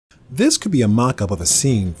This could be a mock-up of a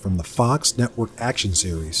scene from the Fox Network action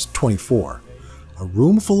series 24, a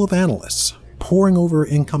room full of analysts poring over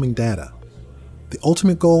incoming data. The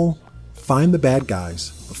ultimate goal? Find the bad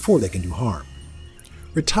guys before they can do harm.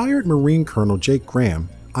 Retired Marine Colonel Jake Graham,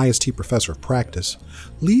 IST Professor of Practice,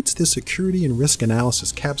 leads this Security and Risk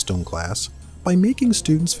Analysis capstone class by making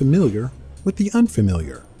students familiar with the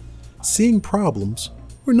unfamiliar, seeing problems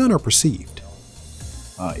where none are perceived.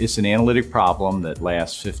 It's an analytic problem that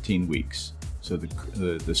lasts 15 weeks. So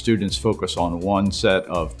the students focus on one set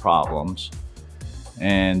of problems,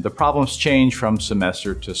 and the problems change from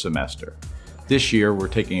semester to semester. This year, we're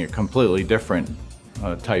taking a completely different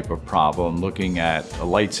type of problem, looking at a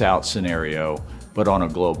lights out scenario, but on a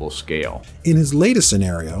global scale. In his latest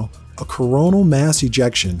scenario, a coronal mass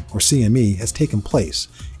ejection, or CME, has taken place,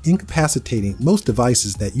 incapacitating most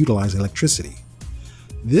devices that utilize electricity.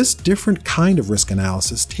 This different kind of risk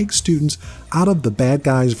analysis takes students out of the bad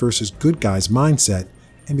guys versus good guys mindset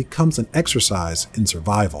and becomes an exercise in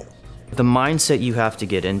survival. The mindset you have to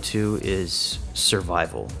get into is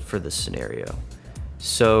survival for this scenario.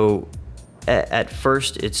 So at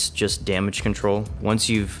first, it's just damage control. Once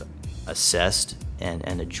you've assessed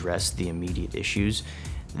and addressed the immediate issues,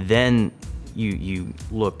 then you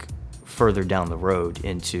look further down the road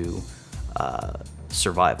into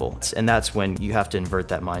survival. And that's when you have to invert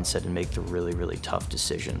that mindset and make the really, really tough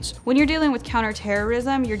decisions. When you're dealing with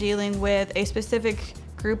counterterrorism, you're dealing with a specific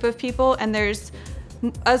group of people, and there's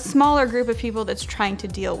a smaller group of people that's trying to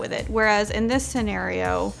deal with it. Whereas in this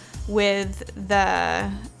scenario, with the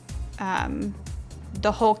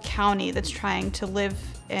whole county that's trying to live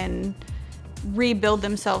and rebuild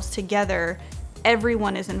themselves together,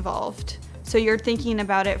 everyone is involved. So you're thinking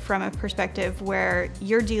about it from a perspective where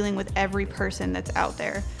you're dealing with every person that's out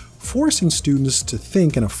there. Forcing students to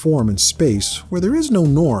think in a form and space where there is no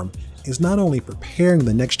norm is not only preparing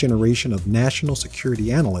the next generation of national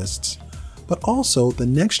security analysts, but also the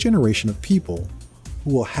next generation of people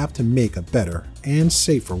who will have to make a better and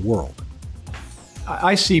safer world.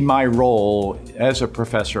 I see my role as a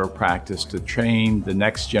professor of practice to train the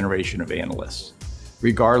next generation of analysts,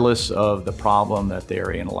 regardless of the problem that they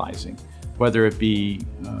are analyzing, whether it be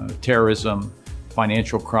terrorism,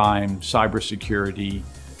 financial crime, cybersecurity,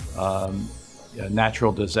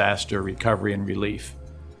 natural disaster recovery and relief.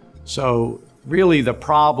 So really the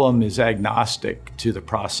problem is agnostic to the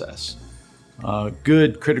process.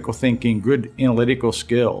 Good critical thinking, good analytical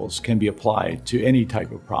skills can be applied to any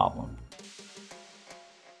type of problem.